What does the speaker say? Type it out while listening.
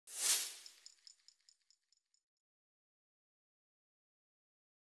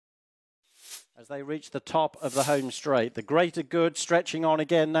as they reach the top of the home straight. The Greater Good stretching on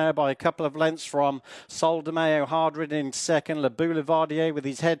again now by a couple of lengths from Sol de Mayo, hard ridden in second. Le Boulevardier with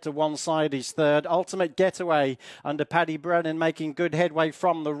his head to one side is third. Ultimate Getaway under Paddy Brennan making good headway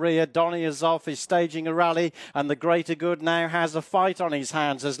from the rear. Donnie Azoff is staging a rally, and the Greater Good now has a fight on his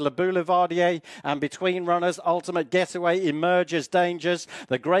hands as Le Boulevardier and between runners Ultimate Getaway emerges dangers.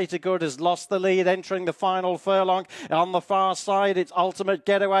 The Greater Good has lost the lead entering the final furlong. On the far side it's Ultimate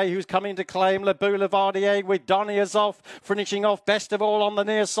Getaway who's coming to claim Le Boulevardier, with Donnie Azoff finishing off best of all on the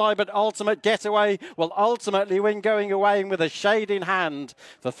near side, but Ultimate Getaway will ultimately win going away with a shade in hand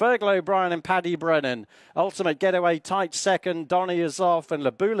for Fergal O'Brien and Paddy Brennan. Ultimate Getaway tight second, Donnie Azoff and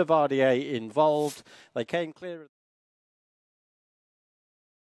Le Boulevardier involved. They came clear.